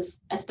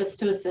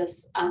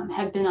asbestosis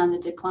have been on the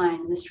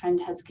decline, and this trend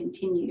has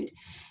continued.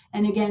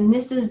 And again,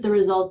 this is the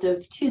result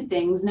of 2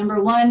 things.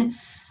 Number one,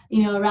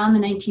 around the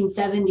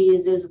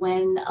 1970s is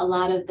when a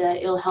lot of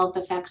the ill health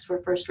effects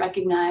were first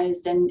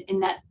recognized, and in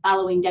that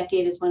following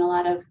decade is when a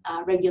lot of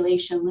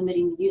regulation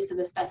limiting the use of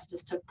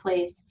asbestos took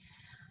place.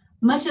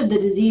 Much of the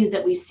disease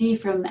that we see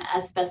from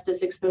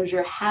asbestos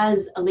exposure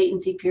has a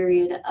latency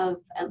period of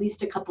at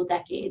least a couple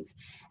decades.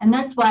 And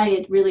that's why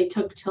it really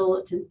took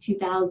till to the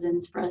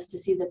 2000s for us to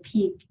see the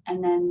peak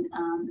and then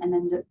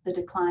the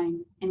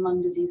decline in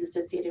lung disease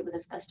associated with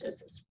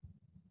asbestosis.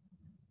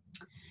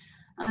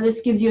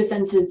 This gives you a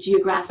sense of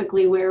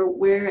geographically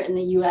where in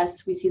the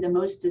US we see the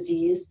most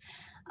disease.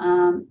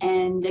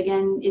 And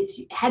again,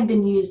 it had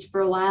been used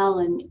for a while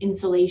in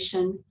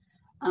insulation.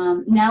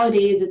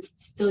 Nowadays, it's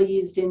still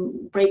used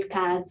in brake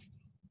pads.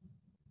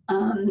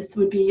 This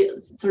would be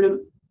sort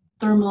of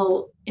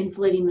thermal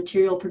insulating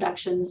material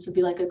production. This would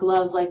be like a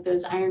glove like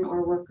those iron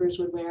ore workers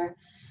would wear.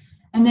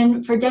 And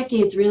then for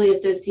decades, really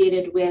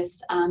associated with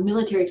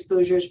military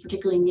exposures,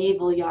 particularly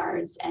naval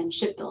yards and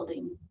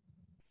shipbuilding.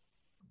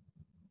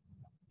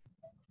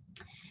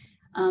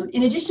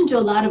 In addition to a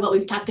lot of what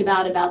we've talked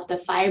about the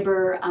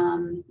fiber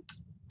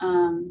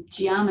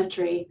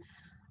geometry,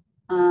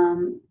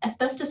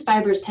 asbestos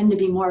fibers tend to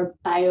be more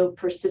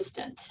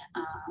biopersistent.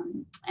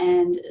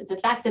 And the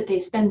fact that they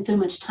spend so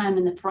much time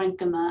in the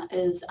parenchyma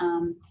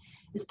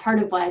is part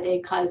of why they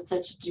cause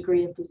such a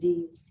degree of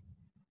disease.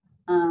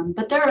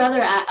 But there are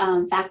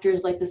other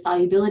factors like the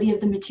solubility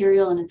of the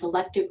material and its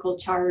electrical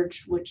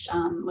charge, which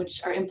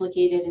are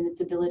implicated in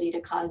its ability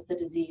to cause the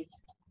disease.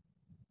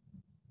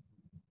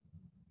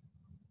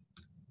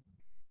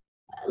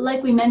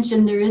 Like we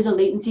mentioned, there is a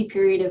latency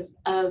period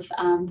of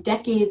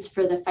decades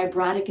for the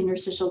fibrotic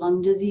interstitial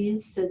lung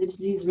disease. So the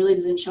disease really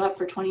doesn't show up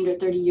for 20 to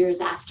 30 years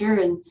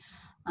after. And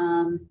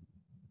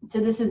so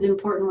this is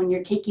important when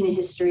you're taking a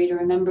history to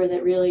remember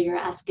that really you're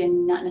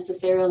asking not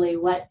necessarily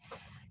what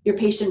your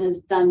patient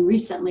has done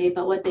recently,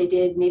 but what they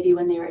did maybe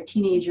when they were a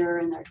teenager or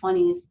in their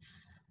 20s.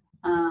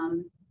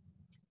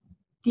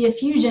 The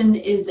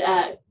effusion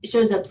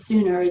shows up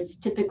sooner. It's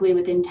typically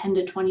within 10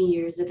 to 20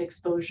 years of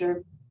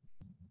exposure.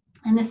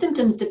 And the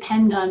symptoms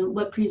depend on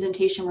what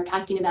presentation we're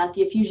talking about.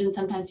 The effusion,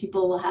 sometimes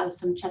people will have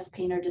some chest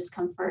pain or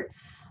discomfort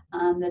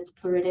that's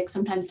pleuritic.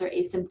 Sometimes they're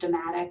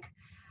asymptomatic.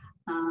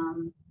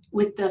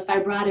 With the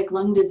fibrotic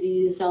lung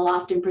disease, they'll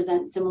often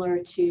present similar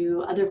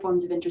to other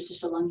forms of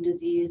interstitial lung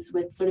disease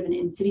with sort of an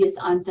insidious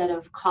onset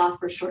of cough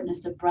or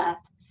shortness of breath.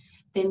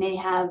 They may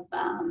have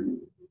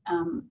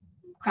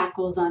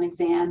crackles on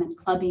exam and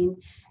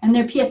clubbing, and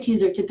their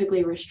PFTs are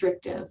typically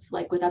restrictive,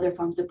 like with other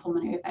forms of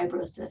pulmonary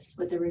fibrosis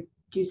with a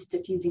reduced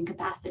diffusing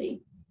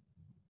capacity.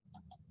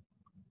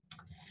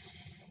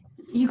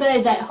 You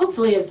guys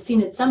hopefully have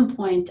seen at some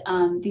point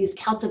these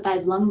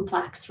calcified lung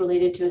plaques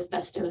related to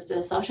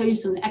asbestosis. I'll show you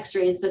some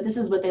x-rays, but this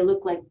is what they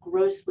look like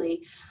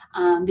grossly.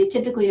 They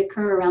typically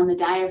occur around the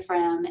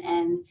diaphragm,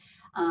 and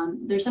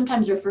they're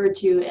sometimes referred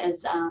to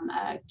as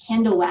a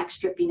candle wax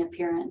dripping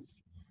appearance,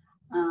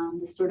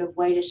 this sort of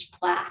whitish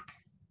plaque.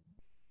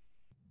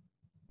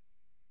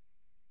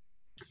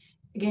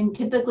 Again,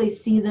 typically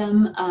see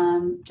them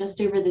just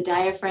over the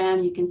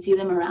diaphragm. You can see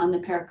them around the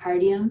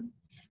pericardium,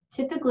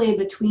 typically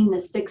between the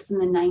 6th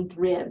and the 9th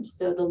ribs,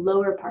 so the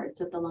lower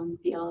parts of the lung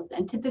field,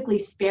 and typically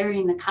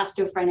sparing the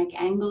costophrenic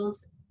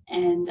angles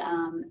and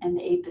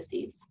the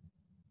apices.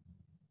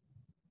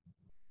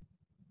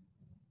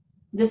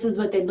 This is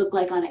what they look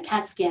like on a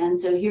CAT scan.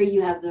 So here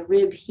you have the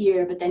rib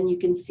here, but then you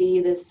can see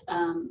this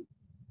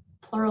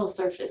pleural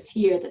surface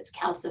here that's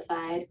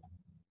calcified,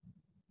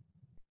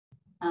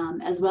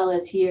 as well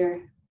as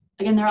here.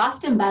 Again, they're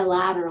often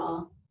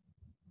bilateral.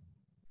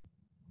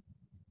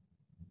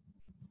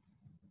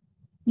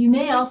 You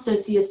may also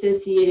see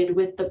associated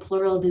with the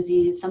pleural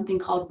disease something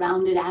called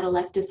rounded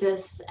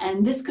atelectasis,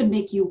 and this could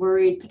make you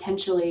worried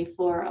potentially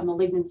for a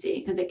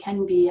malignancy because it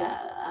can be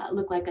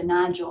look like a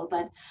nodule.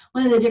 But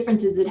one of the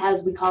differences it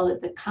has, we call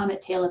it the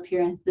comet tail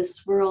appearance, this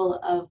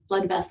swirl of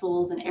blood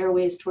vessels and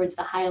airways towards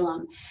the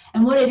hilum.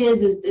 And what it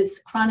is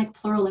chronic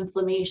pleural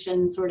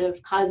inflammation sort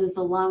of causes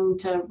the lung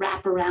to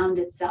wrap around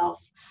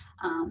itself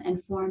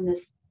and form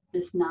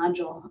this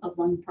nodule of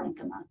lung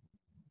parenchyma.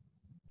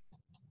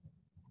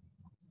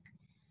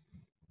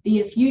 The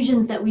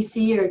effusions that we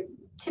see are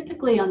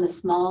typically on the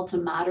small to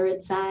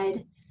moderate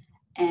side.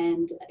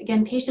 And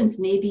again, patients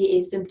may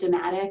be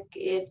asymptomatic.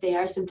 If they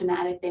are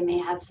symptomatic, they may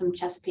have some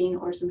chest pain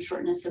or some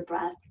shortness of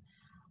breath.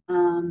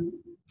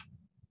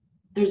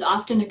 There's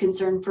often a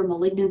concern for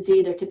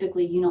malignancy. They're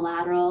typically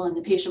unilateral, and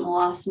the patient will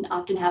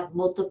often have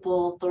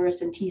multiple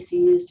fluorescent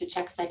TCs to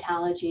check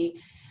cytology.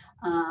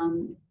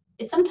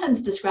 It's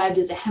sometimes described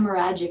as a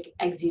hemorrhagic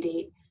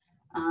exudate,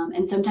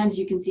 and sometimes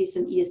you can see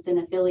some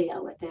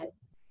eosinophilia with it.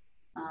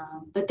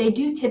 But they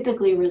do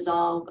typically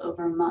resolve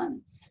over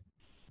months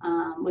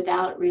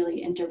without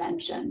really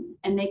intervention,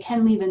 and they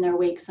can leave in their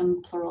wake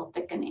some pleural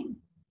thickening.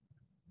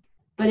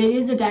 But it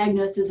is a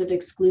diagnosis of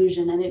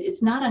exclusion, and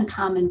it's not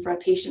uncommon for a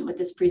patient with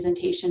this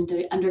presentation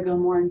to undergo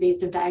more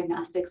invasive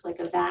diagnostics like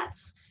a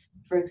VATS,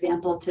 for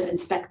example, to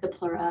inspect the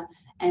pleura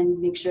and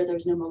make sure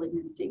there's no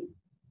malignancy.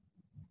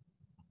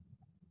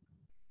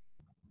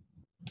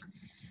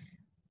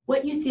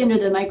 What you see under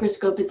the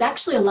microscope, it's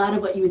actually a lot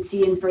of what you would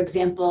see in, for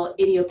example,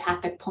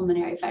 idiopathic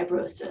pulmonary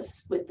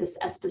fibrosis with this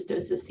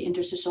asbestosis, the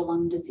interstitial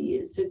lung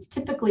disease. So it's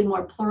typically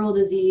more pleural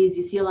disease.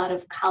 You see a lot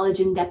of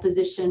collagen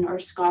deposition or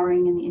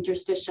scarring in the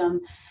interstitium.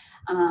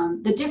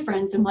 The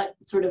difference and what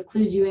sort of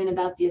clues you in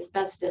about the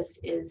asbestos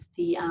is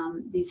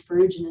these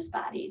ferruginous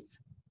bodies.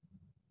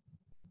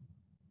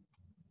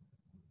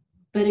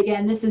 But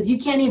again, you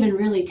can't even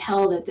really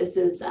tell that this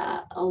is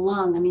a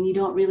lung. I mean, you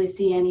don't really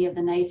see any of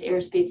the nice air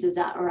spaces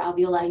or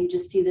alveoli. You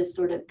just see this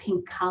sort of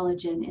pink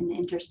collagen in the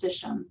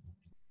interstitium.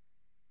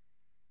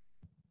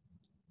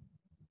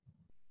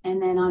 And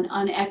then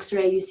on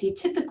X-ray, you see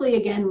typically,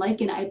 again,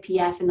 like in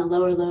IPF in the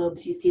lower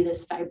lobes, you see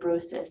this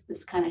fibrosis,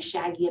 this kind of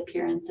shaggy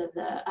appearance of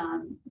the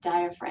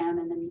diaphragm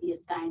and the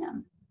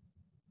mediastinum.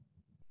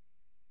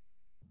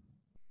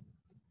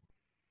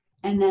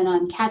 And then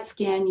on CAT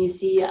scan, you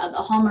see the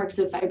hallmarks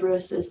of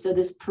fibrosis. So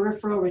this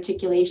peripheral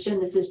reticulation,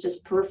 this is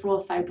just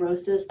peripheral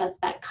fibrosis. That's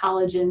that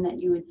collagen that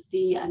you would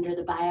see under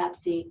the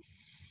biopsy.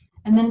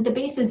 And then at the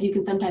bases, you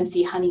can sometimes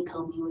see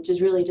honeycombing, which is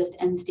really just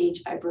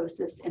end-stage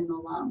fibrosis in the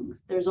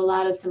lungs. There's a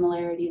lot of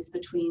similarities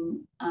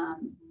between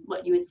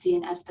what you would see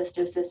in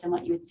asbestosis and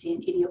what you would see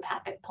in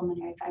idiopathic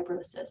pulmonary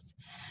fibrosis.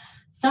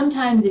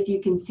 Sometimes if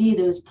you can see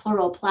those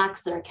pleural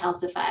plaques that are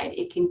calcified,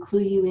 it can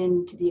clue you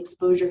into the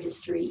exposure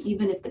history,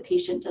 even if the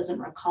patient doesn't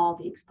recall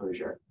the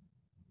exposure.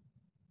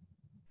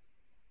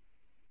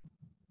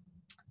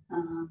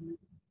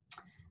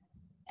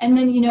 And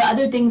then, you know,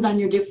 other things on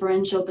your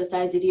differential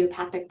besides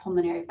idiopathic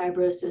pulmonary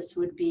fibrosis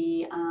would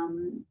be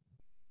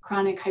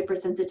chronic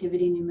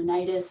hypersensitivity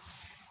pneumonitis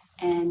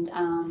and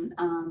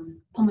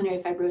pulmonary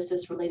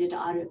fibrosis related to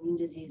autoimmune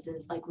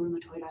diseases like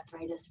rheumatoid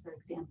arthritis, for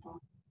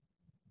example.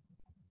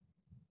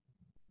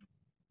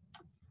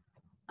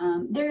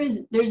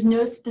 There's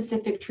no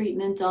specific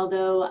treatment,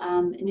 although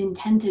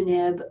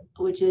nintedanib,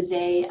 which is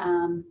a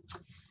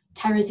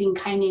tyrosine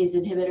kinase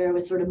inhibitor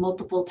with sort of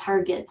multiple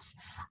targets,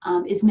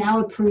 is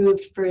now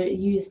approved for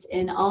use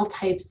in all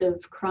types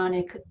of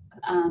chronic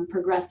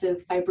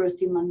progressive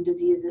fibrosing lung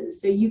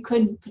diseases. So you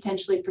could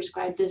potentially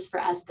prescribe this for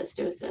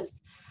asbestosis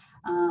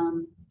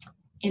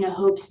in a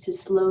hopes to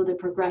slow the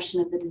progression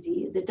of the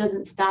disease. It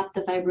doesn't stop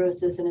the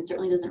fibrosis and it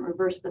certainly doesn't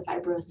reverse the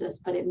fibrosis,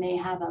 but it may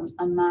have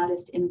a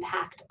modest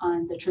impact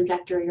on the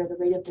trajectory or the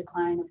rate of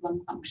decline of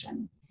lung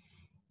function.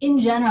 In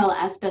general,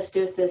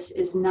 asbestosis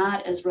is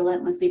not as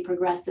relentlessly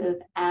progressive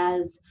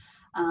as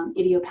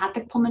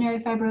idiopathic pulmonary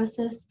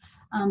fibrosis,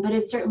 but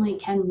it certainly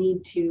can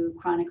lead to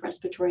chronic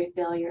respiratory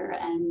failure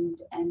and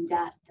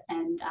death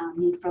and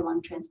need for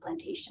lung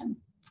transplantation.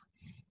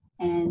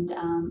 And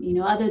you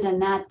know, other than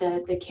that,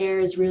 the care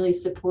is really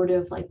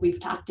supportive, like we've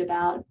talked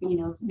about, you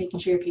know,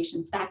 making sure your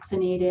patient's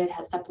vaccinated,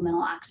 have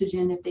supplemental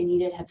oxygen if they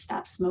need it, have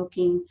stopped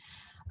smoking,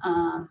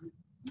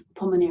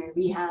 pulmonary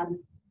rehab.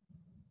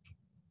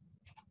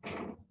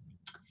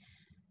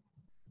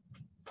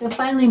 So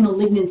finally,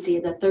 malignancy,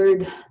 the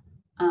third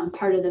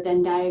part of the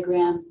Venn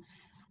diagram.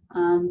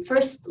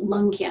 First,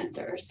 lung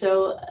cancer.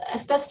 So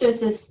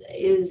asbestosis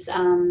is,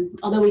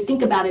 although we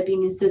think about it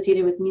being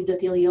associated with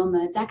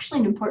mesothelioma, it's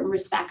actually an important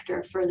risk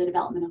factor for the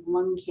development of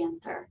lung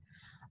cancer.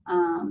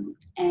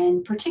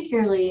 And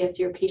particularly if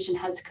your patient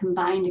has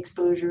combined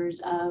exposures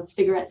of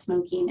cigarette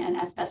smoking and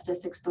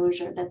asbestos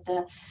exposure, that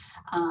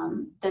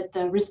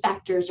the risk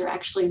factors are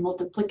actually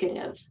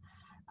multiplicative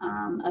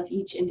of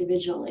each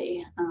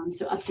individually,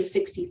 so up to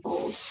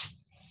 60-fold.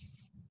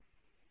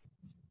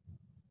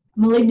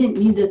 Malignant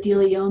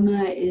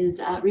mesothelioma is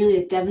really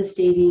a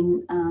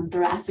devastating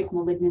thoracic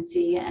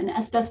malignancy, and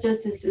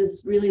asbestosis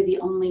is really the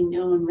only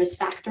known risk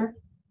factor.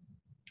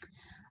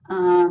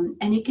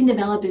 And it can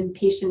develop in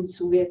patients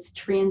with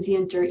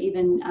transient or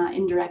even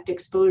indirect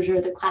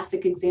exposure. The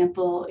classic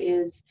example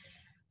is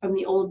from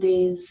the old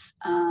days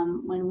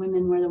when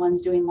women were the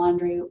ones doing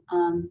laundry.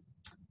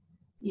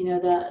 You know,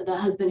 the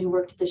husband who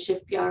worked at the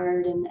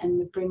shipyard and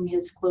would bring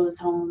his clothes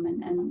home,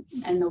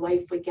 and the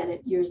wife would get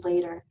it years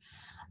later.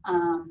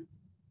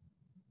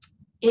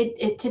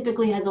 It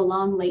typically has a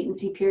long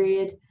latency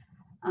period,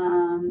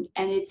 and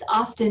it's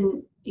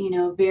often, you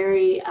know,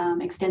 very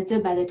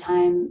extensive by the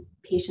time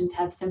patients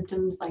have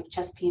symptoms like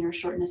chest pain or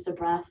shortness of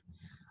breath.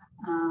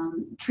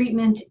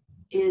 Treatment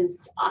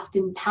is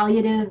often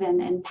palliative,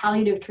 and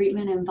palliative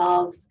treatment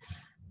involves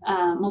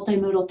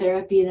multimodal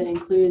therapy that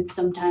includes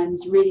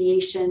sometimes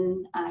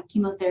radiation,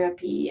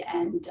 chemotherapy,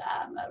 and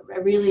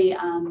a really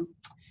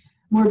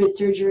morbid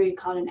surgery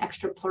called an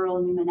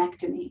extrapleural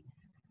pneumonectomy.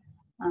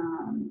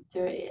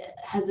 So it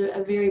has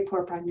a very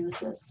poor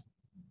prognosis.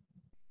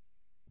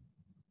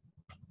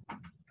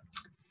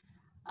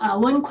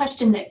 One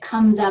question that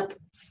comes up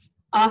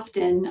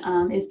often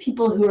is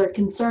people who are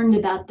concerned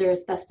about their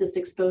asbestos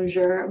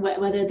exposure,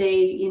 whether they,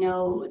 you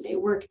know, they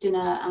worked in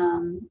a,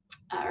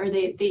 or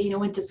they you know,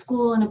 went to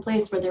school in a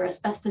place where there are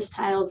asbestos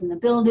tiles in the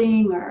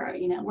building, or,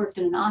 you know, worked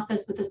in an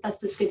office with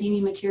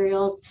asbestos-containing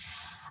materials.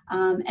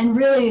 And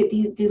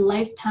really, the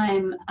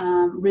lifetime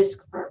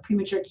risk for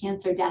premature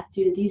cancer death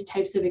due to these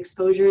types of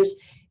exposures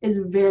is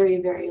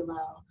very, very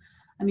low.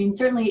 I mean,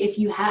 certainly if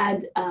you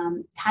had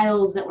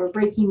tiles that were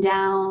breaking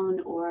down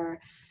or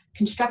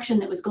construction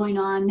that was going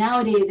on,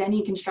 nowadays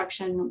any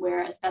construction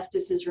where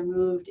asbestos is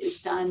removed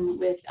is done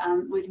with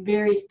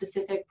very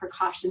specific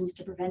precautions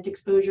to prevent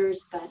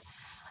exposures. But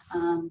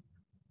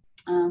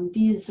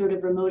these sort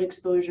of remote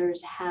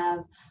exposures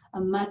have a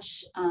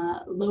much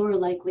lower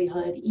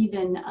likelihood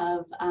even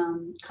of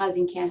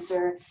causing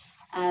cancer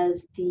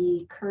as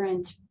the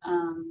current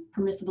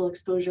permissible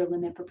exposure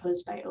limit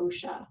proposed by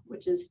OSHA,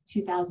 which is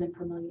 2,000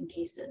 per million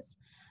cases.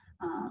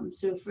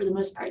 So for the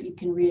most part, you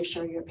can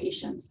reassure your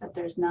patients that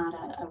there's not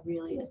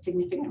really a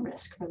significant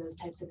risk for those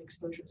types of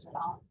exposures at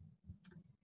all.